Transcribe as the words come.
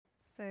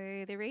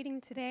So the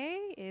reading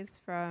today is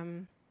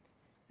from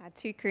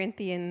 2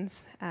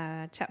 Corinthians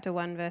chapter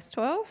 1 verse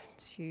 12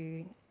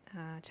 to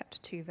chapter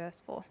 2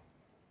 verse 4.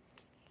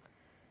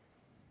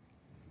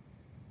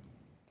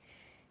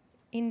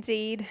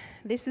 Indeed,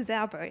 this is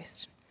our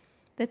boast.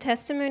 The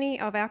testimony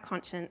of our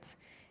conscience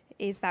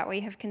is that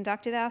we have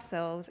conducted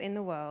ourselves in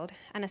the world,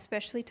 and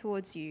especially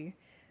towards you,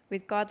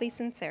 with godly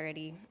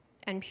sincerity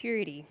and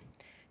purity,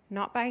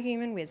 not by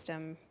human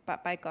wisdom,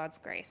 but by God's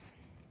grace.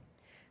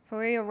 For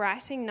we are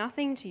writing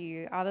nothing to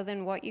you other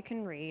than what you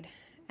can read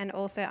and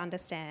also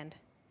understand.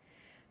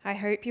 I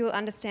hope you will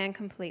understand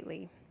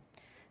completely.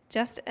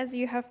 Just as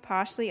you have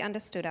partially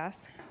understood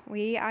us,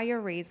 we are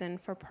your reason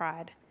for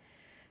pride,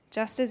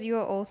 just as you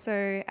are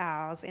also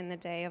ours in the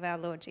day of our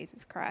Lord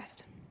Jesus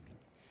Christ.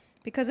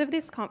 Because of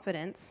this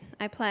confidence,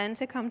 I planned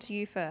to come to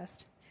you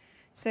first,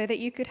 so that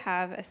you could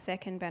have a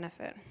second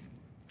benefit,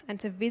 and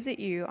to visit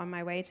you on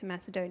my way to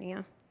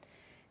Macedonia,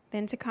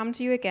 then to come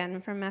to you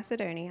again from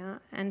Macedonia,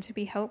 and to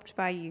be helped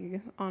by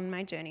you on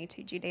my journey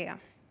to Judea.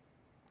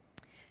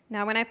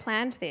 Now, when I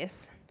planned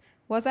this,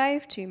 was I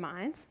of two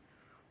minds?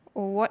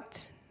 Or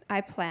what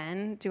I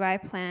plan, do I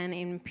plan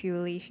in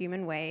purely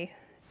human way,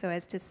 so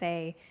as to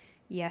say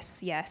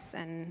yes, yes,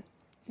 and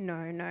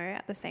no, no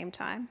at the same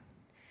time?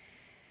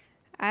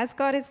 As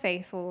God is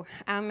faithful,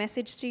 our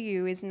message to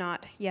you is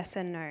not yes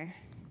and no.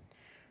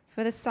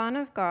 For the Son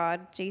of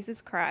God, Jesus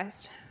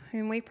Christ,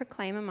 whom we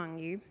proclaim among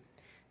you,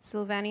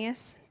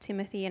 Silvanus,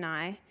 Timothy, and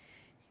I,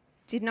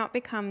 did not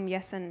become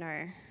yes and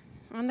no.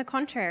 On the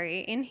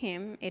contrary, in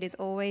him it is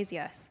always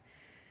yes.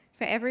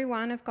 For every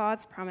one of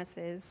God's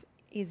promises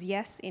is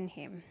yes in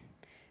him.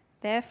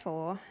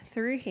 Therefore,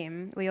 through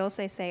him we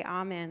also say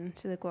Amen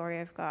to the glory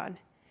of God.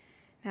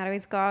 Now it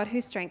is God who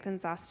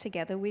strengthens us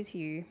together with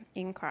you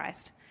in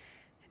Christ,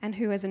 and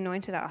who has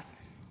anointed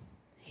us.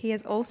 He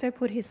has also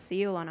put his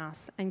seal on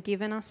us and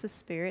given us the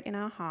Spirit in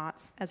our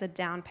hearts as a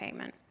down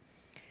payment.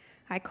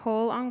 I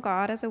call on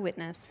God as a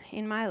witness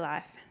in my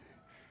life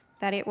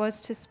that it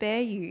was to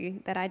spare you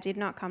that I did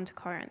not come to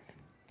Corinth.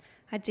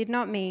 I did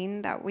not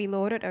mean that we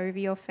lord it over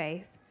your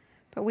faith,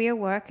 but we are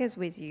workers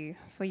with you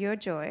for your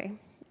joy,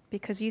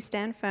 because you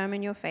stand firm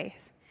in your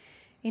faith.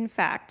 In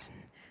fact,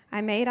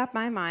 I made up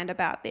my mind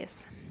about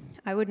this.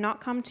 I would not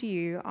come to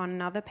you on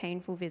another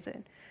painful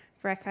visit,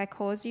 for if I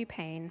cause you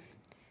pain,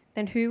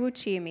 then who will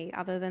cheer me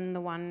other than the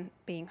one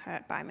being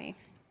hurt by me?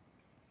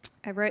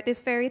 I wrote this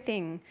very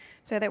thing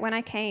so that when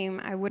I came,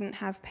 I wouldn't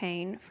have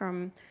pain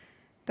from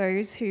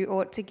those who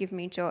ought to give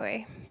me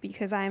joy,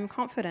 because I am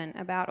confident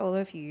about all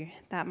of you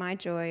that my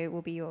joy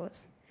will be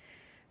yours.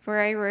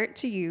 For I wrote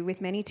to you with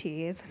many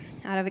tears,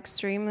 out of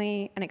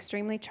an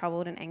extremely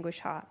troubled and anguished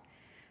heart,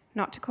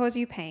 not to cause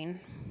you pain,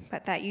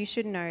 but that you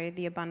should know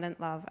the abundant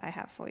love I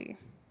have for you.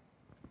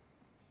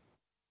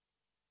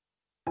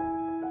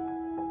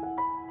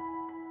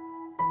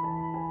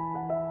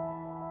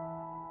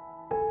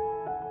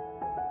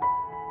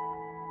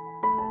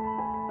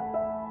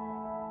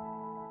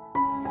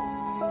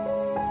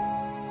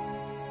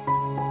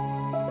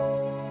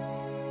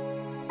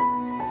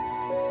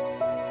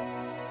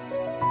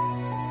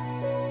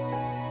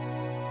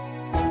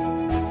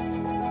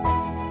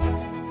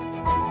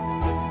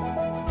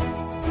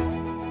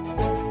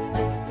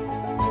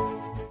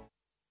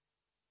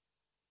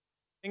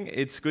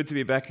 It's good to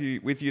be back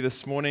with you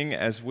this morning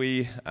as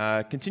we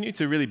continue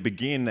to really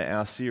begin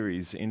our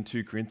series in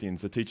 2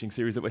 Corinthians, the teaching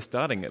series that we're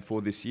starting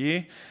for this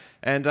year.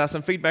 And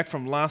some feedback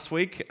from last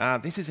week.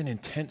 This is an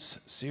intense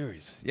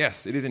series.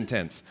 Yes, it is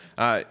intense.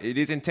 It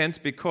is intense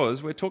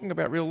because we're talking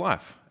about real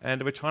life,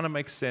 and we're trying to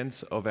make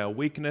sense of our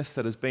weakness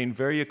that has been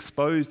very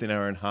exposed in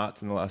our own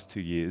hearts in the last 2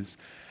 years.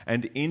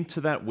 And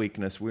into that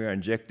weakness, we're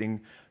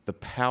injecting the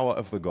power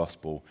of the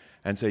gospel.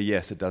 And so,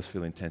 yes, it does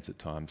feel intense at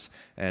times.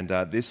 And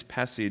this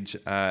passage,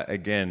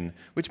 again,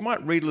 which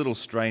might read a little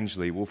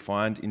strangely, we'll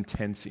find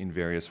intense in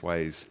various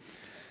ways.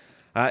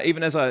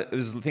 Even as I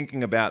was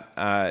thinking about,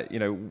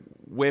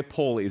 where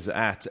Paul is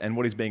at and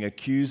what he's being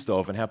accused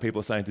of and how people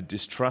are starting to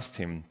distrust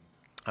him,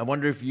 I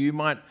wonder if you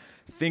might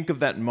think of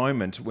that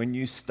moment when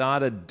you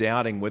started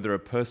doubting whether a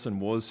person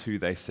was who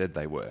they said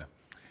they were.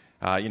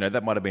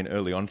 That might have been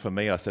early on for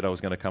me. I said I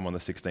was going to come on the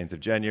 16th of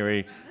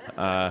January.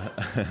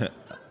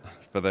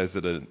 For those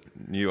that are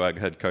new, I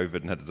had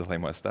COVID and had to delay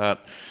my start.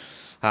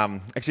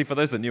 Actually, for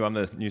those that are new, I'm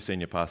the new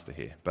senior pastor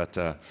here. But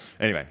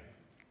anyway.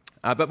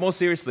 But more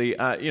seriously,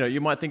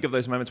 you might think of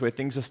those moments where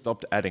things have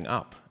stopped adding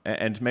up.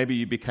 And maybe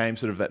you became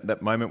sort of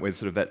that moment where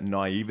sort of that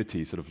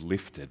naivety sort of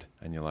lifted.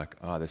 And you're like,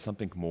 there's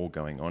something more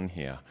going on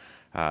here.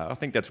 I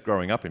think that's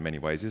growing up in many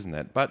ways, isn't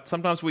it? But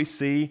sometimes we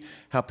see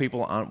how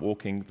people aren't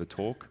walking the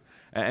talk.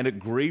 And it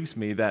grieves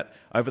me that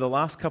over the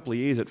last couple of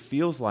years, it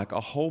feels like a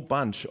whole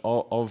bunch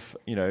of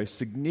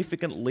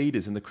significant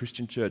leaders in the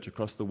Christian church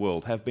across the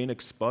world have been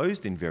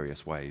exposed in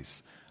various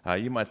ways.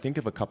 You might think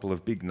of a couple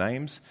of big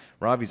names.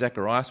 Ravi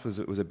Zacharias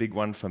was a big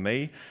one for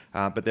me,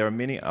 but there are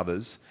many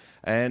others.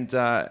 And,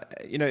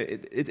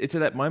 it's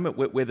at that moment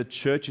where the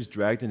church is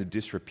dragged into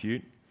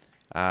disrepute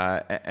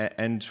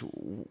and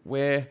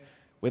where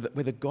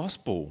where the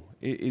gospel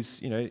is,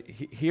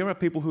 here are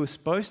people who are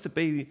supposed to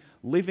be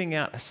living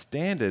out a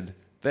standard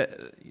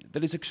that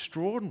is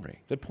extraordinary,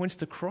 that points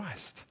to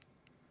Christ.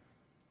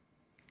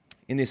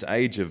 In this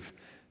age of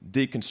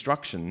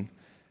deconstruction,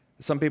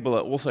 some people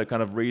are also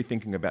kind of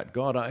rethinking about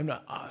God.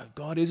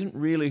 God isn't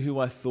really who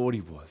I thought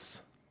he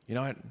was,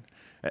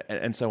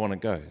 and so on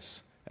it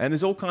goes. And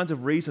there's all kinds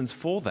of reasons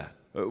for that.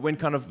 When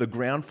kind of the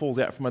ground falls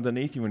out from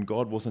underneath you and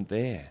God wasn't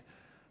there.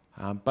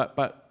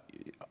 But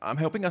I'm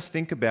helping us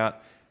think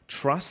about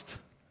trust,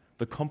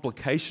 the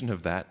complication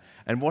of that,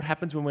 and what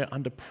happens when we're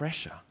under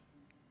pressure.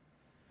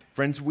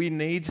 Friends, we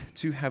need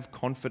to have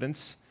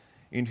confidence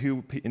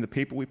in the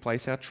people we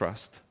place our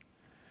trust.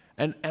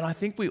 And I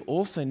think we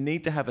also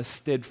need to have a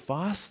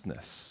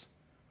steadfastness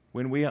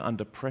when we are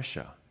under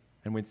pressure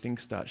and when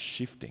things start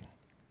shifting.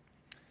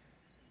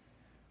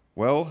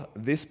 Well,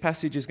 this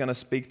passage is going to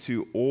speak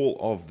to all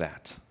of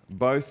that,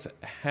 both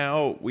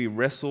how we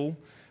wrestle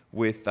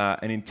with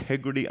an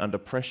integrity under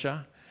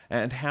pressure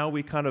and how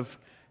we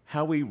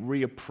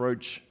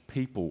reapproach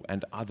people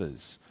and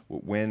others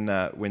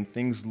when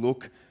things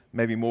look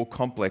maybe more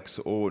complex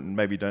or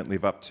maybe don't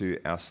live up to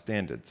our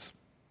standards.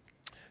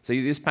 So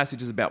this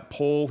passage is about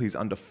Paul. He's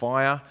under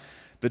fire.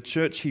 The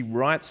church he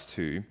writes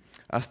to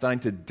are starting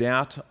to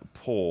doubt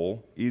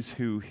Paul is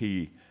who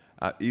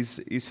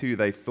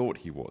they thought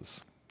he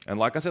was. And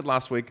like I said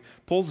last week,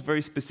 Paul's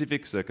very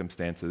specific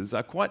circumstances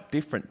are quite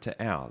different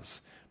to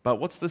ours. But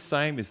what's the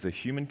same is the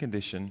human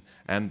condition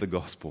and the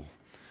gospel.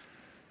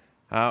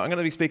 I'm going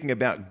to be speaking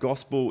about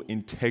gospel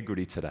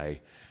integrity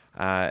today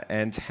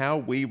and how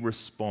we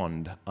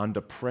respond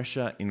under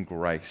pressure in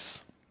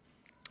grace.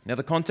 Now,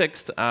 the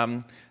context,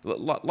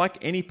 like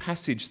any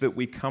passage that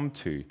we come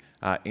to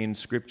in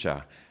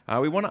Scripture,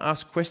 we want to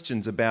ask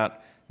questions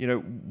about,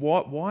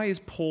 why is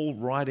Paul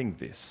writing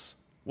this?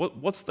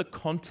 What's the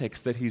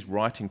context that he's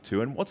writing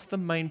to, and what's the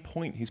main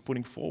point he's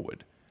putting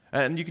forward?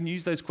 And you can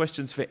use those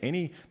questions for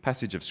any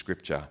passage of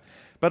Scripture.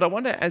 But I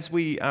wonder, as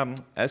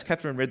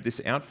Catherine read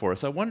this out for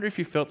us, I wonder if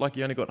you felt like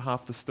you only got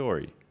half the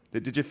story.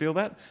 Did you feel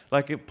that?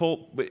 Like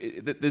Paul,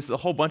 there's a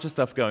whole bunch of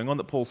stuff going on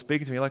that Paul's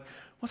speaking to me. Like,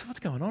 what's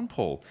going on,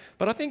 Paul?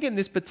 But I think in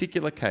this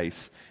particular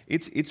case,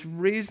 it's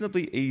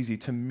reasonably easy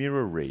to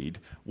mirror read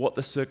what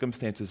the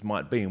circumstances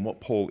might be and what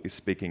Paul is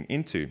speaking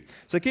into.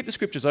 So keep the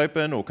scriptures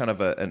open, or kind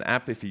of an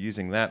app if you're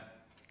using that.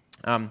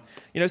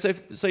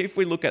 So if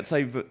we look at,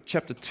 say,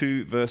 chapter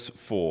 2, verse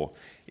 4,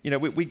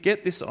 we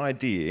get this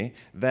idea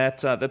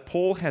that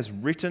Paul has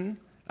written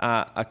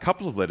a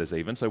couple of letters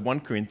even, so 1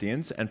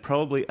 Corinthians and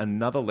probably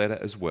another letter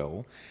as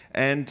well.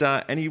 And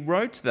he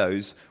wrote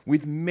those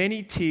with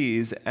many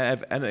tears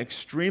and an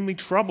extremely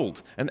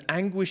troubled and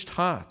anguished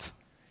heart.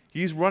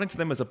 He's writing to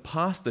them as a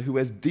pastor who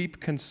has deep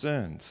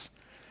concerns.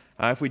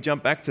 If we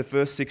jump back to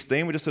verse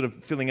 16, we're just sort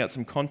of filling out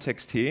some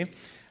context here.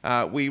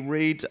 We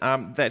read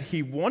that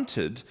he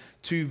wanted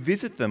to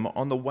visit them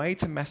on the way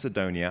to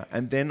Macedonia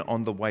and then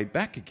on the way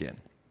back again.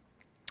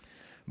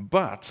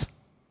 But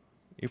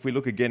if we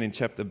look again in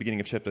beginning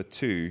of chapter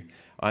 2,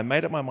 I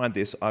made up my mind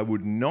this: I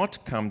would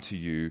not come to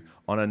you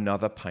on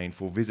another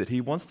painful visit.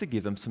 He wants to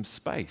give them some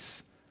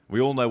space.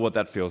 We all know what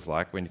that feels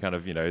like when kind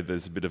of,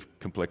 there's a bit of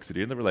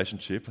complexity in the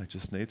relationship. I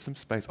just need some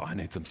space. I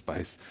need some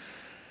space.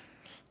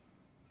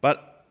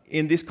 But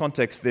in this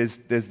context, there's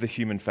the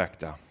human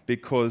factor,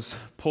 because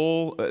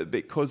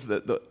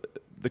the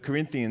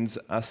Corinthians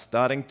are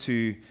starting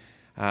to,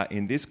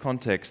 in this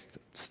context,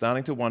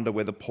 starting to wonder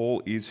whether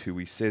Paul is who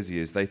he says he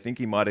is. They think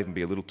he might even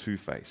be a little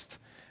two-faced.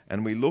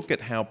 And we look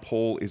at how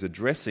Paul is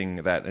addressing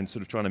that and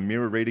sort of trying to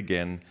mirror read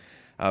again.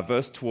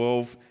 Verse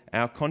 12,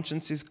 our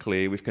conscience is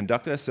clear. We've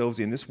conducted ourselves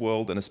in this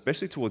world, and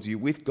especially towards you,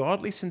 with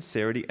godly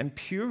sincerity and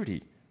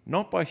purity,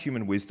 not by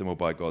human wisdom or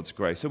by God's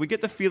grace. So we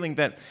get the feeling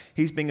that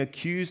he's being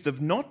accused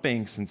of not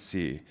being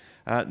sincere,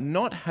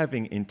 not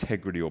having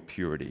integrity or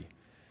purity,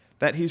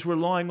 that he's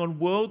relying on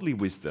worldly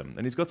wisdom,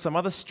 and he's got some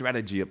other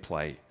strategy at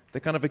play. They're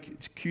kind of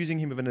accusing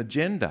him of an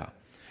agenda.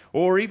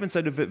 Or even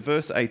sort of at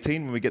verse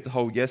 18, when we get the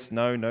whole yes,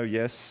 no, no,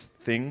 yes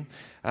thing,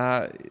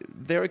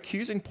 they're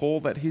accusing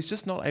Paul that he's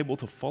just not able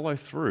to follow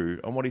through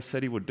on what he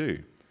said he would do.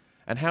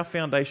 And how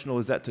foundational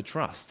is that to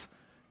trust?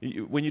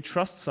 When you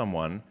trust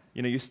someone,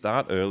 you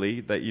start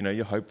early, that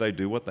you hope they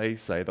do what they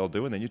say they'll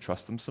do, and then you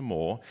trust them some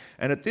more.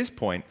 And at this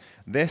point,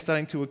 they're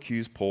starting to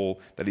accuse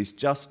Paul that he's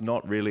just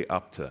not really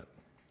up to it.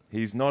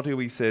 He's not who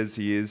he says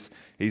he is.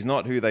 He's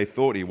not who they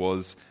thought he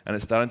was, and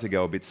it's starting to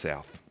go a bit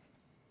south.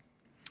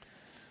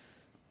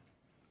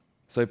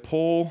 So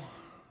Paul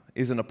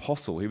is an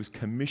apostle. He was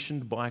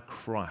commissioned by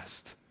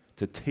Christ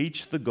to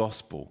teach the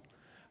gospel,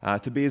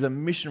 to be as a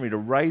missionary, to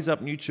raise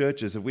up new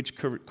churches, of which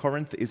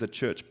Corinth is a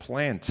church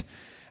plant.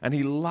 And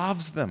he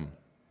loves them.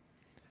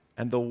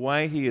 And the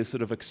way he has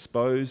sort of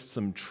exposed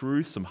some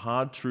truths, some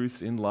hard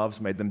truths in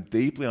love, made them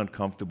deeply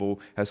uncomfortable,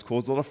 has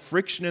caused a lot of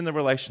friction in the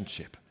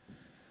relationship.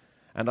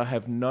 And I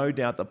have no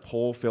doubt that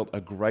Paul felt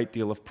a great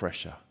deal of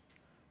pressure.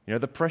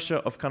 The pressure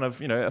of kind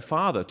of, a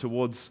father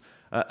towards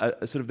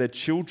sort of their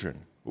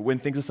children. when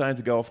things are starting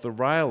to go off the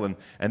rail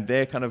and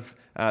they're kind of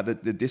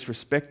the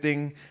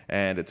disrespecting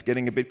and it's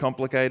getting a bit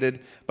complicated.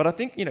 But I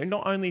think,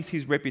 not only is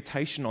his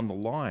reputation on the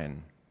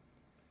line,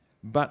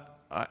 but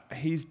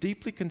he's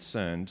deeply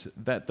concerned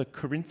that the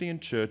Corinthian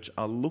church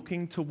are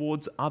looking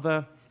towards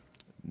other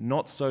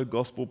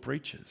not-so-gospel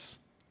preachers.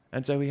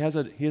 And so he has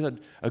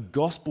a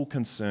gospel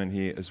concern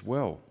here as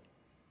well.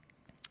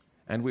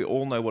 And we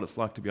all know what it's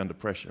like to be under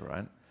pressure,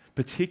 right?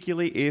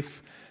 Particularly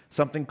if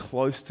something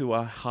close to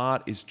our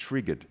heart is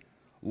triggered,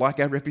 like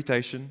our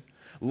reputation,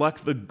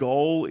 like the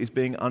goal is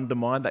being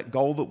undermined, that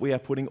goal that we are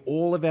putting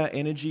all of our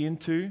energy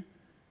into.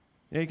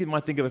 You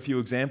might think of a few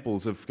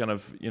examples of kind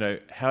of,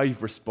 how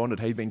you've responded,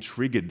 how you've been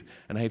triggered,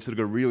 and how you've sort of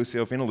got to reel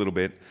yourself in a little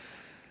bit.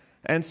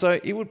 And so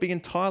it would be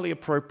entirely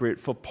appropriate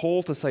for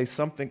Paul to say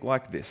something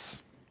like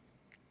this: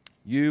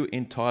 "You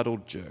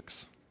entitled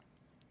jerks,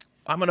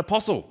 I'm an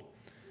apostle.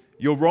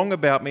 You're wrong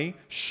about me.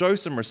 Show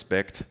some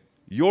respect.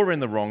 You're in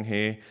the wrong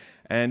here,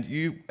 and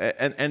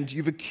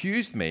you've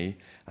accused me,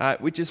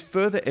 which is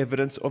further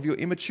evidence of your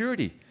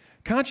immaturity.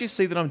 Can't you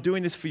see that I'm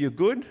doing this for your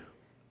good?"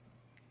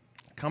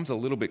 Comes a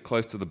little bit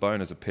close to the bone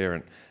as a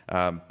parent,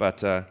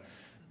 but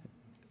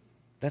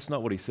that's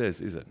not what he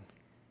says, is it?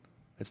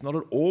 It's not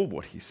at all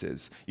what he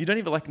says. You don't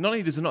even not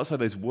only does it not say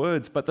those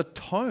words, but the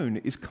tone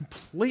is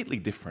completely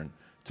different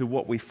to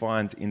what we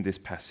find in this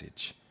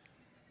passage.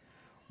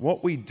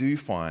 What we do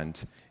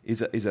find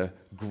is a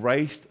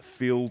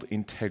grace-filled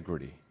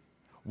integrity,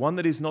 one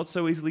that is not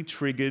so easily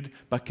triggered,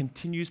 but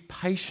continues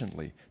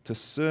patiently to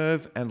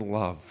serve and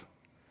love.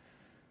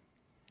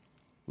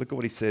 Look at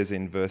what he says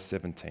in verse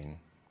 17.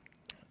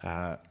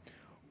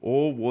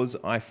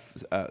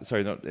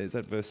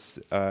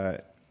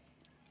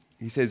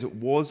 He says,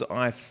 "Was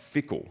I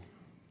fickle?"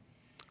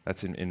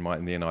 That's in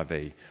the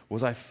NIV.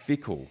 "Was I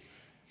fickle?"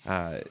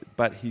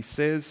 But he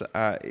says,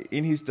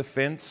 in his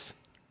defense,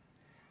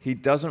 he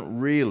doesn't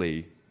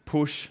really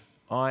push,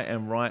 "I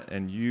am right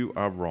and you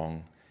are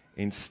wrong."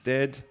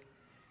 Instead,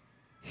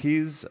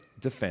 his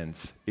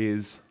defense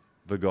is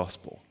the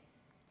gospel,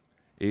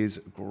 is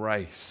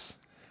grace.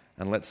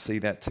 And let's see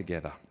that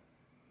together.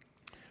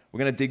 We're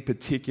going to dig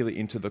particularly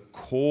into the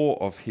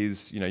core of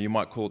his, you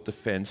might call it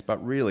defense,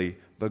 but really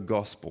the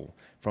gospel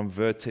from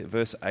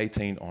verse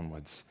 18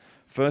 onwards.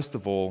 First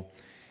of all,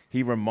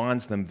 he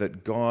reminds them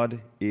that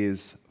God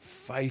is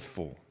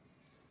faithful.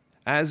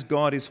 "As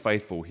God is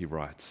faithful," he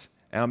writes,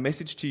 "our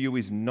message to you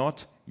is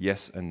not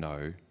yes and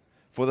no.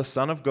 For the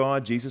Son of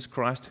God, Jesus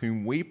Christ,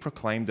 whom we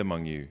proclaimed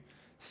among you,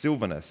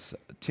 Silvanus,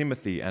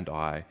 Timothy, and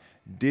I,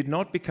 did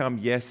not become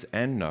yes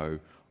and no.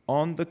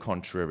 On the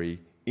contrary,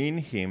 in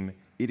him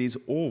it is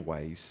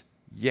always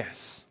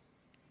yes.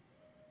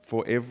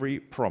 For every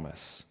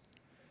promise,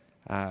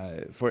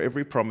 for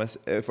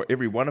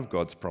every one of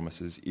God's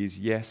promises is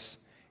yes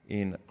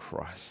in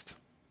Christ."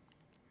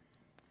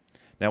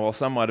 Now, while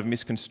some might have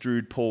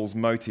misconstrued Paul's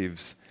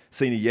motives,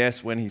 seen a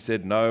yes when he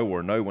said no or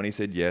a no when he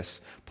said yes,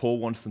 Paul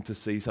wants them to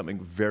see something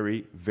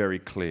very, very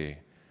clear: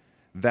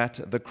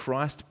 that the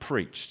Christ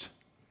preached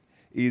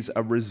is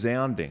a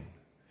resounding,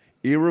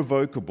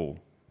 irrevocable,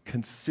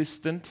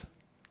 consistent,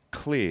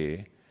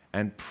 clear,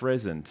 and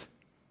present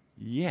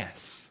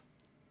yes.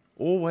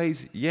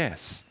 Always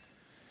yes.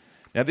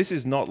 Now, this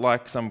is not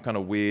like some kind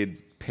of weird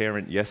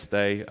parent yes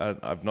day.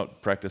 I've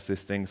not practiced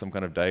this thing, some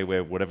kind of day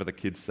where whatever the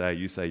kids say,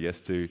 you say yes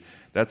to.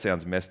 That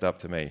sounds messed up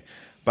to me.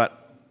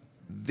 But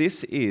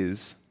this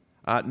is,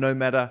 no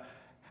matter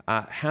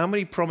how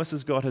many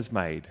promises God has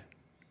made,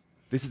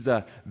 this is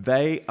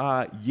they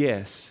are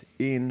yes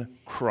in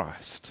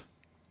Christ.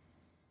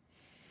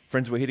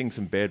 Friends, we're hitting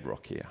some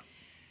bedrock here.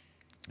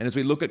 And as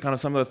we look at kind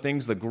of some of the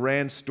things, the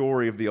grand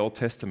story of the Old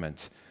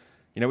Testament,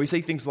 we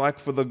see things like,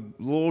 "For the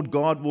Lord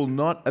God will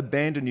not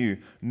abandon you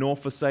nor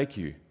forsake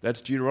you."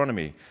 That's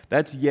Deuteronomy.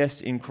 That's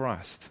yes in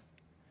Christ.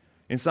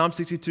 In Psalm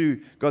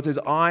 62, God says,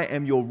 "I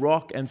am your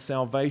rock and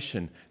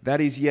salvation." That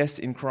is yes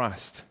in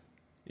Christ.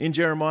 In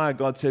Jeremiah,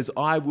 God says,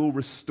 "I will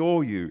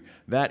restore you."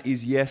 That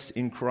is yes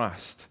in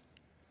Christ.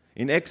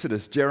 In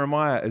Exodus,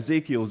 Jeremiah,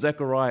 Ezekiel,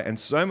 Zechariah, and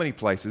so many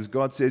places,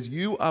 God says,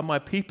 "You are my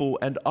people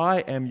and I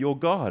am your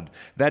God."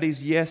 That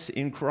is yes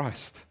in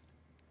Christ.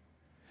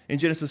 In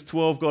Genesis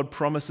 12, God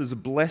promises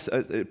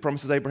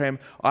Abraham,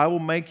 "I will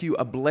make you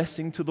a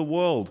blessing to the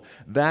world."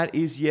 That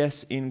is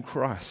yes in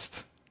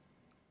Christ.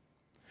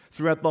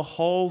 Throughout the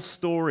whole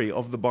story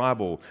of the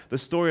Bible, the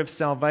story of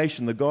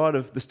salvation,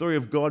 the story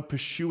of God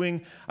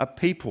pursuing a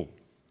people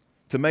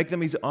to make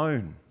them his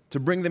own, to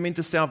bring them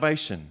into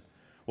salvation,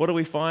 what do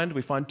we find?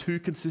 We find two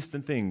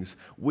consistent things.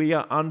 We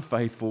are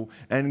unfaithful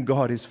and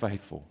God is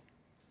faithful.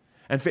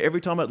 And for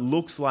every time it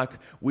looks like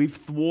we've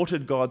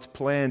thwarted God's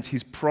plans,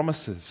 his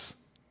promises,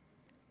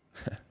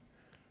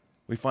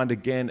 we find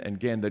again and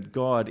again that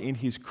God, in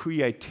his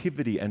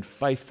creativity and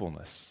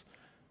faithfulness,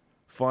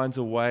 finds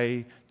a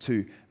way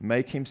to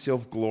make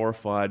himself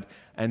glorified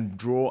and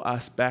draw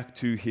us back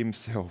to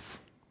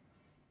himself.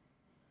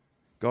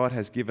 God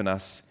has given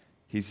us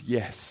his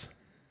yes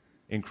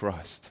in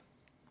Christ.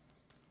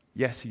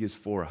 Yes, he is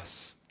for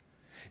us.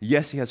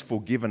 Yes, he has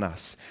forgiven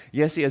us.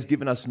 Yes, he has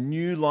given us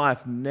new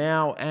life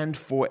now and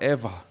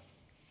forever.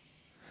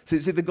 See,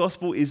 the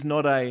gospel is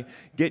not a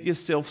get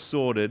yourself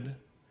sorted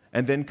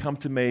and then come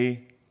to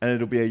me and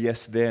it'll be a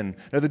yes then.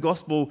 No, the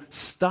gospel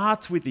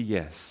starts with a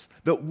yes,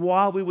 that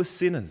while we were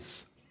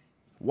sinners,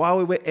 while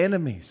we were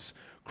enemies,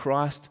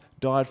 Christ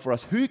died for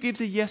us. Who gives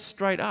a yes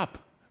straight up?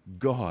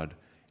 God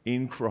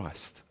in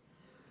Christ.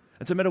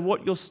 And so no matter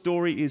what your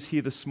story is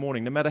here this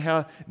morning, no matter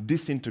how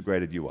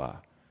disintegrated you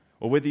are,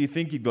 or whether you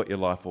think you've got your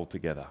life all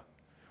together,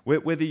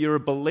 whether you're a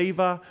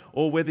believer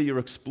or whether you're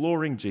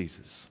exploring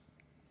Jesus,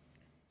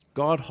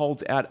 God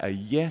holds out a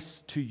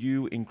yes to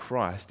you in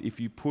Christ if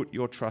you put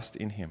your trust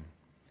in him.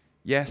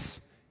 Yes,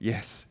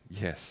 yes,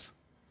 yes.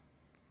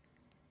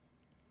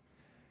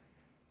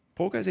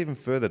 Paul goes even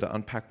further to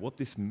unpack what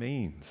this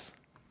means.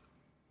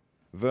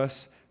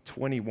 Verse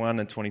 21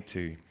 and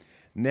 22.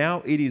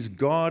 Now it is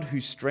God who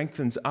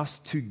strengthens us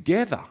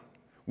together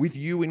with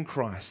you in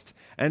Christ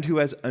and who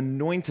has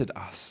anointed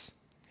us.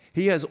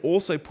 He has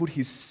also put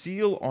his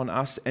seal on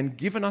us and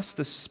given us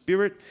the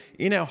Spirit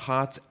in our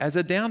hearts as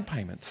a down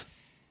payment.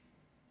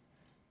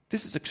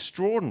 This is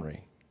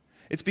extraordinary.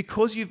 It's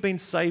because you've been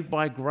saved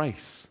by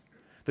grace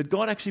that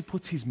God actually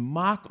puts his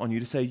mark on you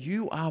to say,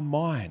 you are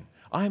mine.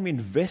 I am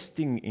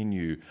investing in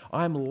you.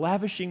 I am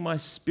lavishing my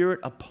Spirit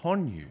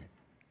upon you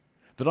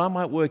that I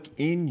might work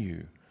in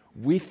you,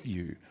 with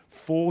you,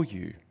 for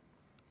you,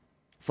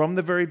 from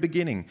the very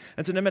beginning.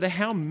 And so no matter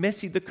how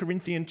messy the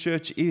Corinthian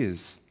church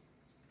is,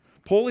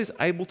 Paul is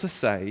able to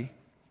say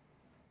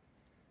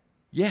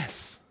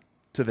yes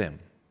to them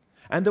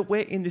and that we're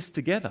in this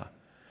together.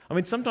 I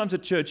mean, sometimes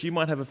at church you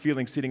might have a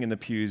feeling sitting in the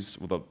pews,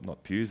 well,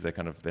 not pews, they're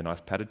nice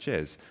padded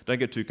chairs. Don't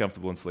get too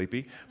comfortable and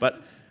sleepy.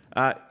 But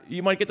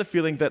you might get the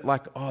feeling that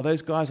like, oh,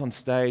 those guys on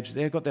stage,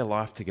 they've got their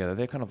life together.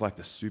 They're kind of like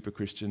the super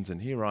Christians,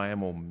 and here I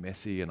am all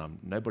messy, and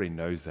nobody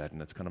knows that,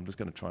 and I'm just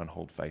going to try and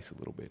hold face a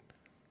little bit.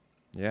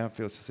 Yeah,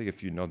 I see a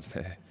few nods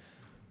there.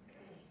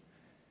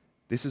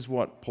 This is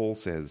what Paul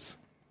says.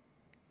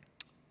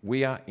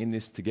 We are in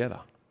this together.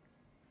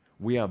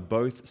 We are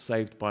both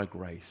saved by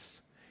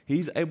grace.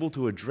 He's able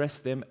to address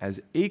them as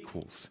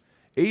equals,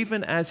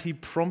 even as he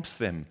prompts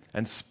them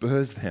and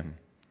spurs them.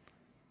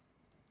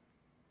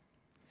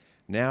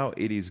 Now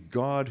it is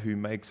God who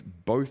makes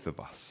both of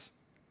us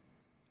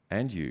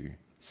and you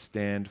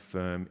stand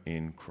firm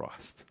in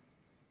Christ.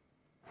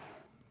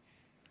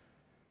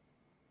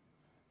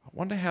 I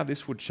wonder how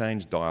this would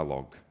change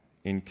dialogue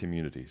in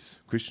communities,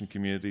 Christian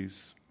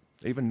communities,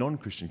 even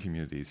non-Christian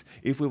communities,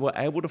 if we were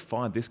able to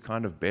find this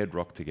kind of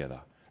bedrock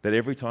together. That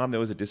every time there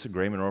was a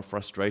disagreement or a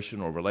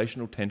frustration or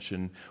relational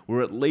tension,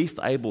 we're at least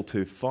able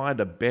to find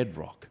a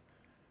bedrock.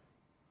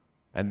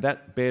 And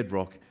that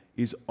bedrock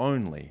is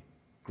only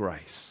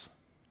grace.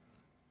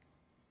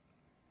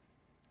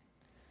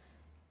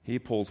 Hear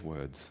Paul's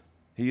words.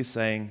 He is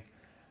saying,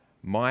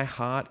 my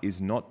heart is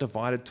not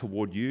divided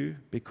toward you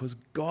because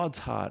God's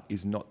heart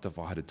is not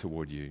divided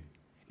toward you.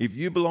 If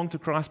you belong to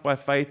Christ by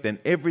faith, then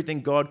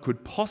everything God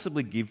could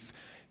possibly give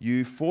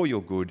you for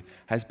your good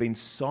has been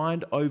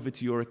signed over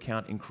to your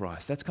account in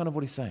Christ. That's kind of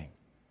what he's saying.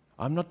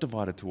 I'm not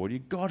divided toward you.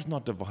 God's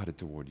not divided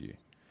toward you.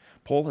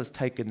 Paul has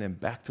taken them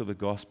back to the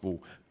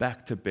gospel,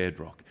 back to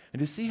bedrock. And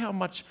to see how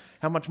much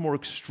more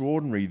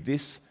extraordinary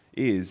this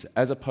is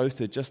as opposed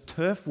to just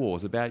turf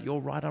wars about you're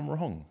right, I'm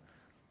wrong.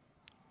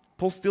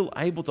 Paul's still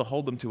able to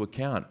hold them to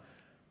account,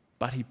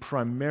 but he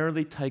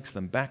primarily takes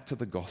them back to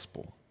the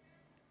gospel.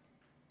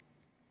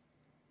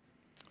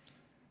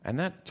 And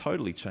that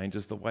totally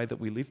changes the way that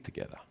we live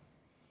together.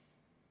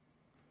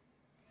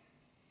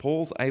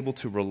 Paul's able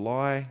to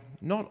rely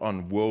not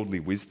on worldly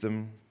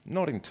wisdom,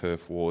 not in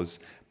turf wars,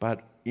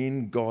 but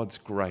in God's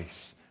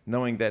grace,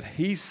 knowing that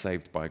he's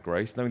saved by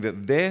grace, knowing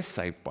that they're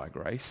saved by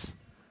grace.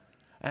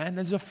 And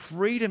there's a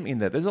freedom in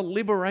that. There's a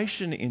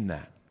liberation in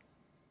that.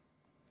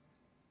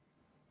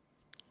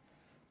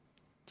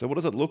 So what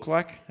does it look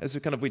like as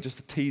we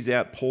just tease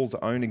out Paul's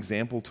own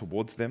example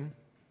towards them?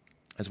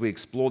 As we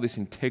explore this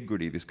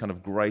integrity, this kind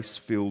of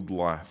grace-filled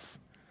life?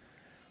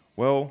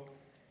 Well,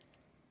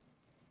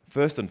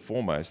 first and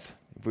foremost,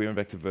 if we went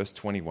back to verse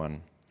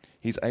 21,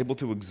 he's able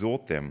to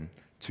exhort them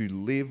to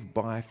live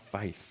by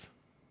faith.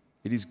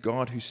 It is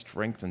God who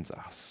strengthens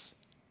us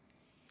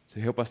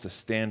to help us to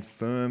stand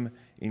firm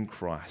in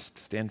Christ,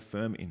 stand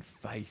firm in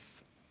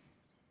faith.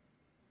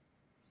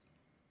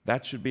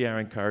 That should be our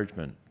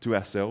encouragement to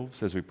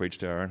ourselves as we preach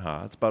to our own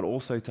hearts, but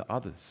also to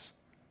others.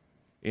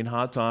 In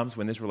hard times,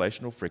 when there's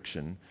relational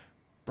friction,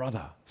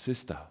 brother,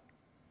 sister,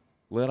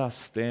 let us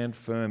stand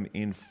firm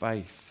in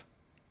faith.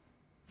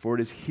 For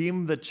it is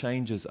him that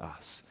changes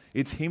us.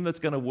 It's him that's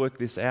going to work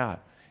this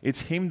out.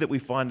 It's him that we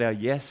find our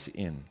yes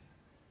in.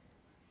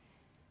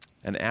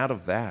 And out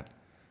of that,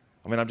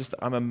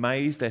 I'm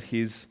amazed at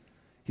his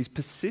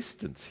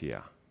persistence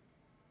here.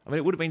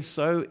 It would have been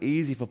so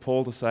easy for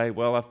Paul to say,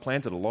 well, I've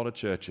planted a lot of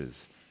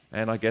churches,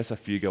 and I guess a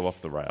few go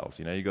off the rails.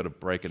 You've got to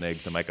break an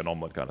egg to make an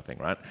omelette kind of thing,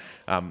 right?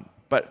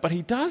 But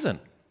he doesn't.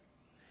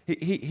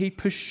 He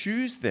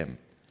pursues them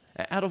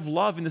out of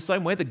love in the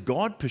same way that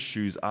God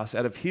pursues us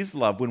out of his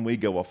love when we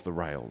go off the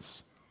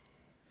rails.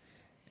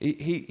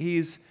 He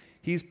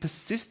is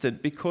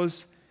persistent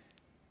because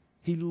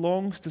he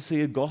longs to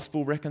see a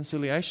gospel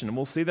reconciliation. And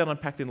we'll see that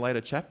unpacked in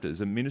later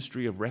chapters, a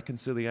ministry of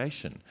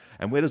reconciliation.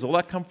 And where does all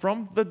that come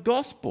from? The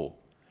gospel.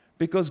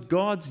 Because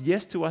God's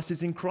yes to us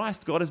is in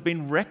Christ. God has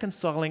been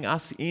reconciling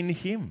us in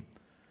him.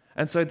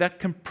 And so that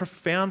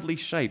profoundly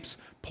shapes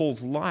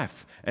Paul's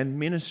life and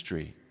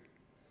ministry.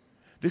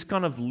 This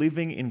kind of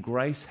living in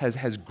grace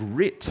has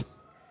grit.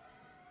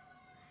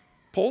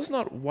 Paul's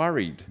not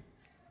worried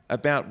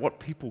about what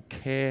people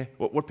care,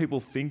 what people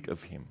think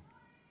of him.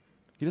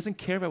 He doesn't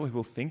care about what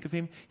people think of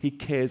him. He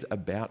cares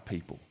about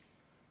people.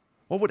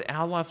 What would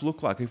our life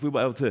look like if we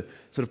were able to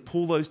sort of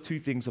pull those two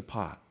things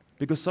apart?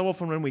 Because so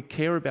often when we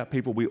care about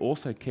people, we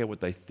also care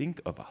what they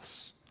think of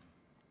us.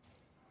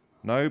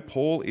 No,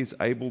 Paul is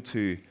able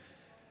to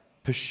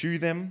pursue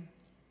them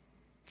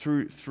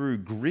through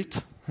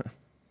grit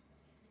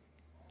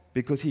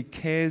because he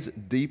cares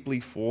deeply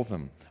for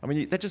them. I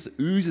mean, that just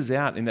oozes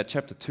out in that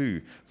chapter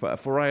 2.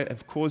 For I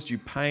have caused you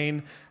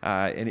pain,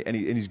 and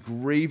he's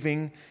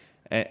grieving,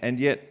 and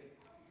yet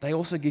they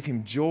also give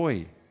him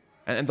joy.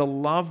 And the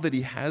love that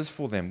he has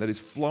for them, that is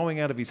flowing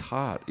out of his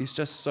heart, is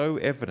just so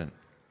evident.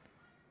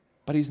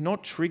 But he's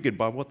not triggered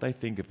by what they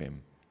think of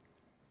him.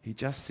 He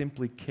just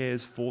simply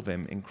cares for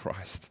them in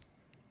Christ.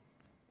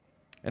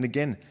 And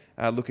again,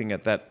 looking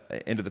at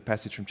that end of the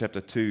passage from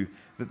chapter 2,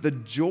 the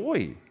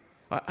joy.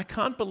 I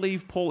can't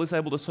believe Paul is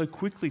able to so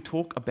quickly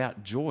talk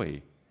about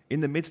joy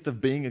in the midst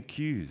of being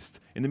accused,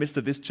 in the midst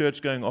of this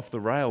church going off the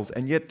rails.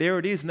 And yet there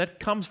it is, and that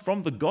comes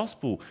from the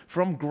gospel,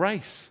 from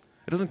grace.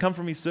 It doesn't come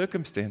from his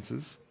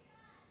circumstances.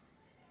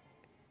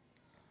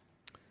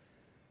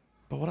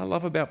 But what I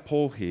love about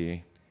Paul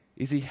here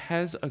is he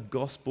has a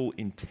gospel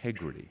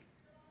integrity.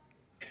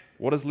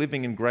 What does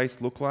living in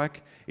grace look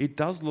like? It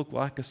does look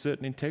like a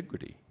certain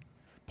integrity.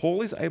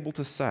 Paul is able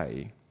to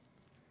say,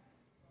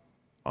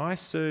 I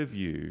serve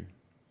you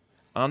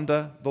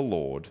under the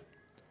Lord,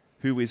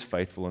 who is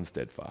faithful and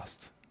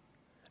steadfast.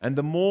 And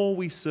the more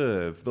we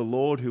serve the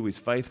Lord who is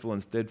faithful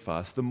and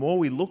steadfast, the more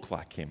we look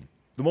like him,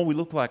 the more we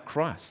look like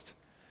Christ,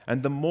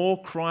 and the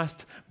more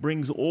Christ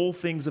brings all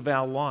things of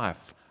our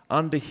life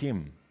under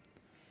him,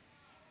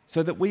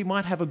 so that we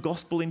might have a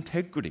gospel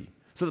integrity,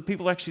 so that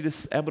people are actually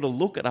just able to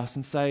look at us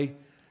and say,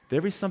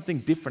 there is something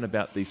different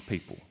about these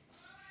people.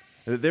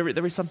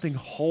 There is something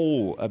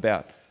whole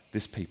about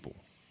this people.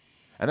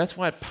 And that's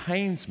why it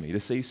pains me to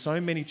see so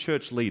many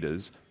church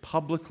leaders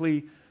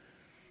publicly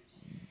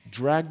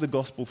drag the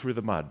gospel through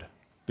the mud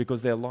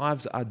because their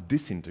lives are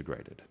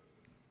disintegrated.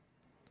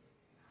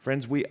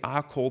 Friends, we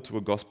are called to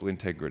a gospel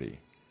integrity,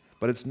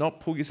 but it's not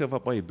pull yourself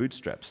up by your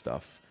bootstrap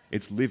stuff.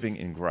 It's living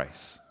in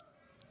grace,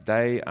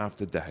 day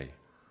after day.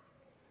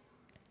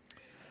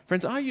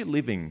 Friends, are you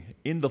living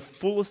in the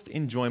fullest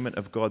enjoyment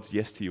of God's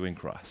yes to you in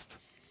Christ?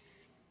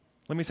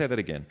 Let me say that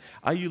again.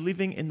 Are you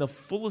living in the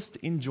fullest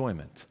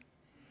enjoyment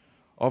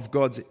of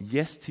God's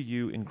yes to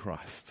you in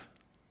Christ?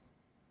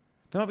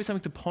 There might be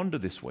something to ponder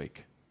this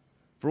week.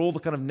 For all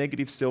the kind of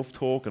negative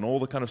self-talk and all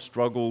the kind of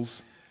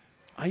struggles,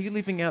 are you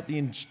living out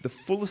the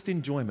fullest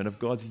enjoyment of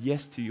God's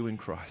yes to you in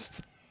Christ?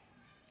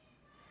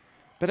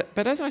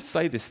 But as I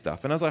say this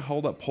stuff, and as I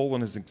hold up Paul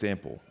and his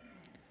example,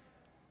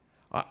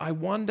 I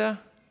wonder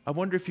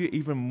if you're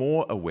even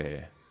more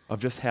aware of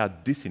just how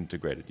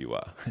disintegrated you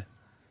are,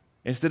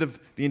 instead of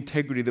the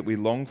integrity that we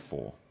long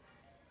for.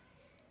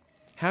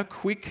 How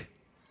quick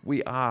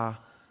we are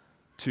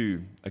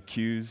to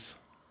accuse,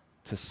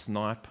 to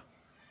snipe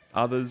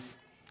others,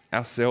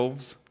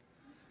 ourselves.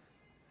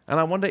 And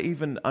I wonder,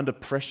 even under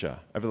pressure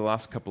over the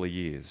last couple of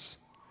years,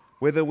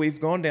 whether we've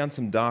gone down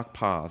some dark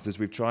paths as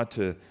we've tried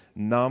to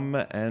numb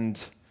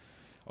and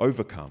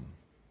overcome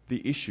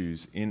the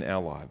issues in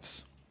our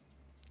lives.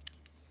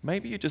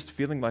 Maybe you're just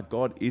feeling like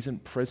God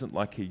isn't present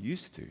like he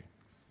used to.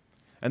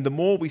 And the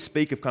more we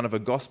speak of kind of a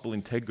gospel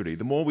integrity,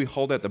 the more we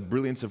hold out the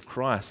brilliance of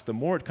Christ, the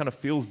more it kind of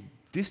feels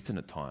distant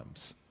at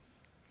times.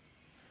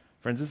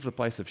 Friends, this is the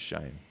place of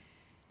shame.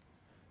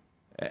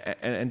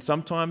 And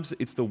sometimes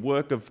it's the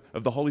work of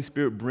the Holy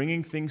Spirit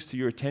bringing things to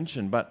your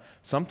attention, but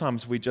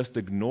sometimes we just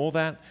ignore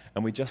that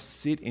and we just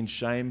sit in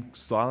shame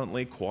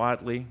silently,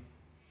 quietly.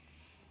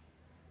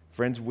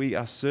 Friends, we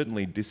are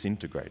certainly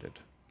disintegrated.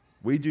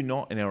 We do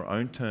not, in our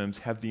own terms,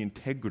 have the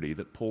integrity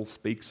that Paul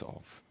speaks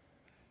of,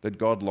 that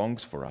God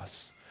longs for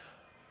us.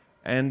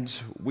 And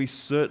we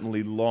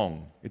certainly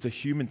long, it's a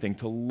human thing,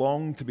 to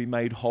long to be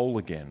made whole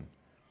again,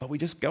 but we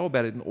just go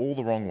about it in all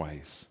the wrong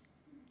ways.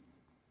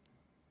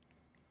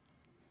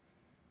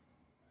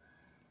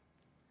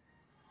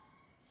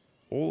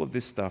 All of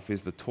this stuff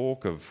is the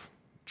talk of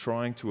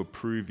trying to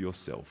approve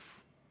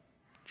yourself,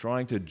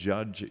 trying to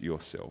judge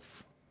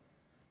yourself,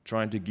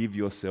 trying to give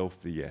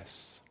yourself the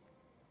yes.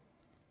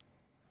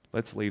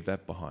 Let's leave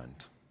that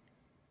behind.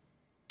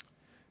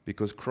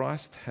 Because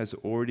Christ has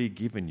already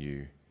given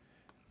you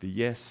the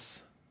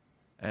yes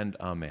and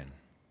amen.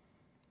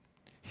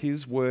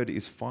 His word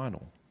is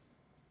final.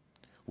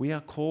 We are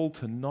called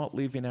to not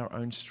live in our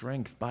own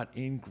strength, but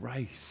in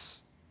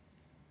grace.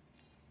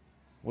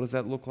 What does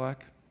that look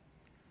like?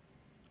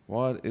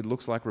 Well, it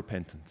looks like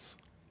repentance.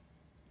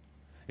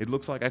 It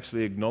looks like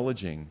actually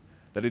acknowledging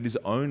that it is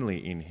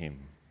only in him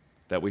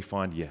that we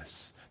find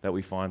yes, that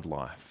we find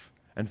life.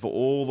 And for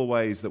all the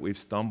ways that we've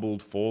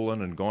stumbled,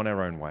 fallen, and gone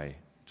our own way,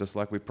 just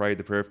like we prayed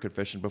the prayer of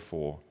confession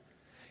before,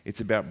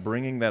 it's about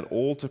bringing that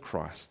all to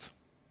Christ,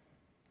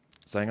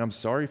 saying, I'm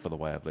sorry for the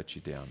way I've let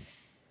you down.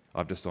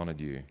 I've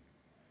dishonored you.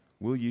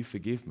 Will you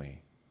forgive me?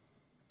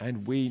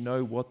 And we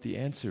know what the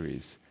answer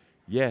is.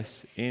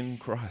 Yes, in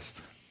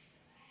Christ.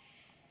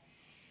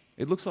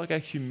 It looks like a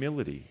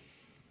humility.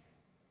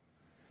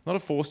 Not a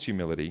forced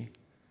humility,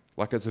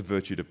 like it's a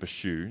virtue to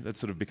pursue. That's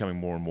sort of becoming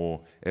more and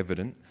more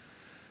evident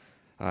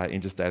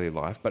in just daily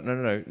life. But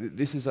no.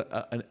 This is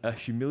a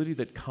humility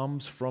that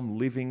comes from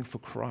living for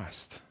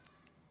Christ.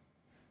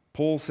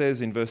 Paul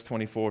says in verse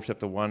 24 of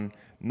chapter 1,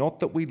 not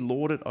that we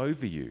lord it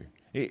over you.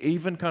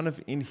 Even kind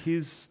of in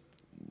his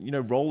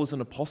role as an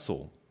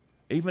apostle,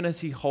 even as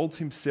he holds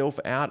himself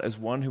out as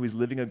one who is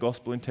living a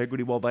gospel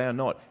integrity while they are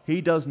not,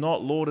 he does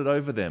not lord it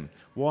over them.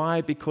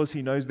 Why? Because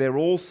he knows they're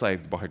all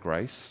saved by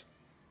grace.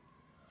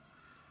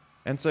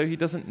 And so he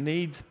doesn't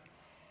need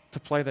to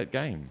play that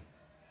game.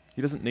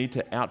 He doesn't need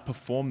to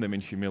outperform them in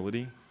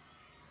humility.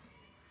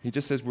 He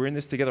just says, we're in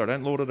this together. I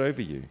don't lord it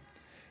over you.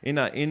 In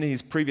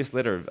his previous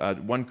letter,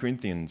 1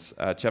 Corinthians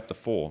chapter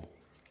 4,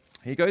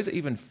 he goes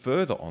even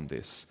further on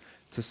this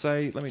to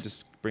say, let me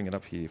just bring it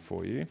up here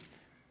for you.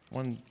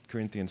 1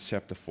 Corinthians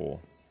chapter 4.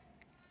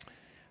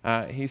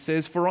 He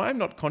says, for I am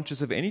not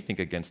conscious of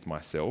anything against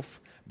myself,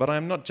 but I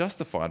am not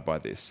justified by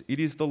this. It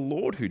is the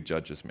Lord who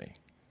judges me.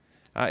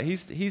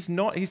 He's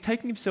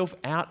taking himself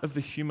out of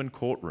the human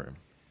courtroom.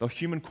 The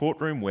human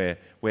courtroom where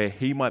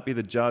he might be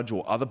the judge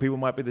or other people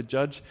might be the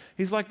judge.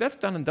 He's like, that's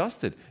done and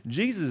dusted.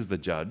 Jesus is the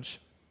judge,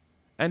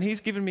 and he's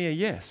given me a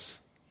yes.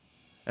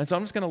 And so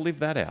I'm just going to live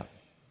that out.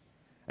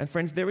 And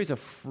friends, there is a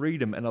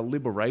freedom and a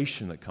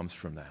liberation that comes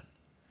from that.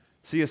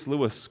 C.S.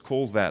 Lewis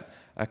calls that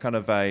a kind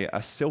of a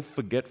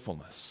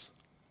self-forgetfulness,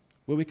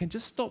 where we can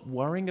just stop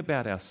worrying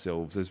about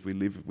ourselves as we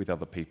live with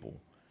other people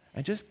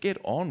and just get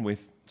on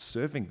with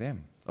serving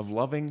them, of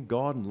loving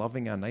God and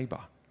loving our neighbour.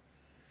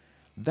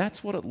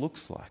 That's what it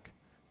looks like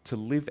to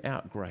live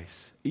out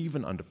grace,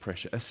 even under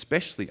pressure,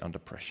 especially under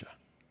pressure.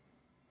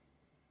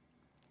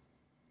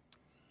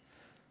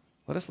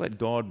 Let us let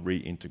God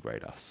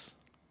reintegrate us.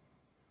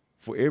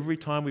 For every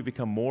time we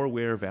become more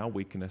aware of our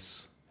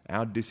weakness,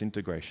 our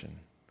disintegration,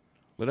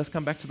 let us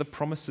come back to the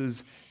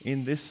promises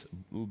in this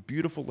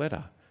beautiful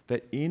letter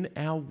that in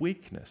our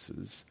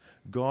weaknesses,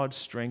 God's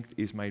strength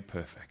is made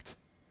perfect.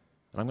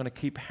 And I'm going to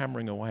keep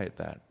hammering away at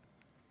that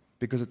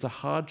because it's a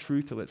hard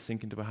truth to let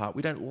sink into our heart.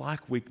 We don't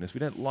like weakness. We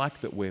don't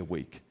like that we're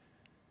weak.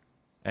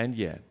 And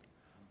yet,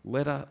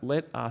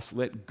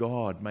 let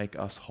God make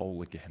us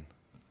whole again.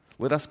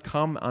 Let us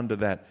come under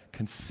that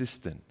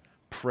consistent,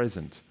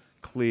 present,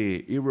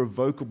 clear,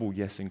 irrevocable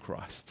yes in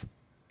Christ,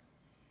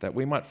 that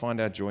we might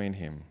find our joy in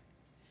him.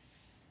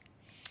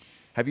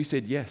 Have you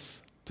said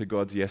yes to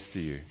God's yes to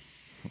you?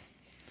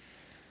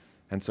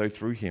 And so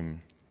through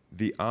him,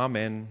 the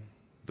Amen,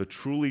 the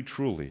truly,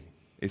 truly,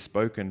 is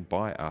spoken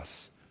by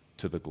us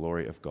to the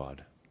glory of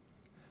God.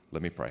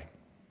 Let me pray.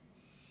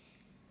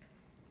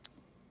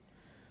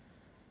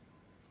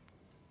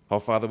 Oh,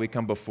 Father, we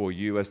come before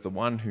you as the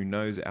one who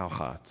knows our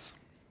hearts.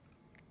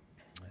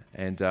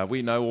 And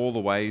we know all the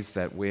ways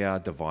that we are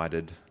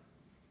divided,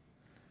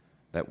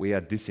 that we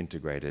are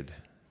disintegrated.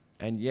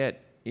 And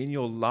yet, in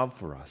your love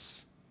for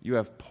us, you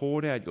have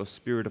poured out your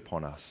Spirit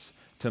upon us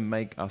to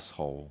make us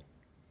whole,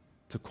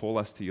 to call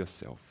us to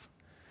yourself.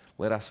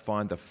 Let us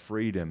find the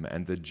freedom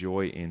and the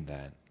joy in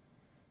that,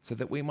 so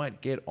that we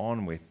might get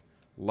on with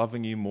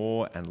loving you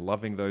more and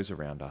loving those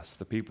around us,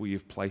 the people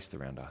you've placed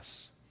around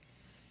us.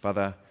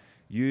 Father,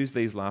 use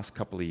these last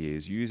couple of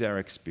years, use our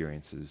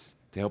experiences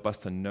to help us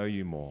to know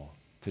you more,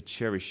 to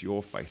cherish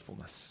your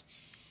faithfulness,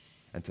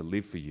 and to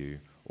live for you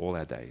all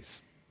our days.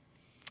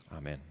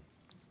 Amen.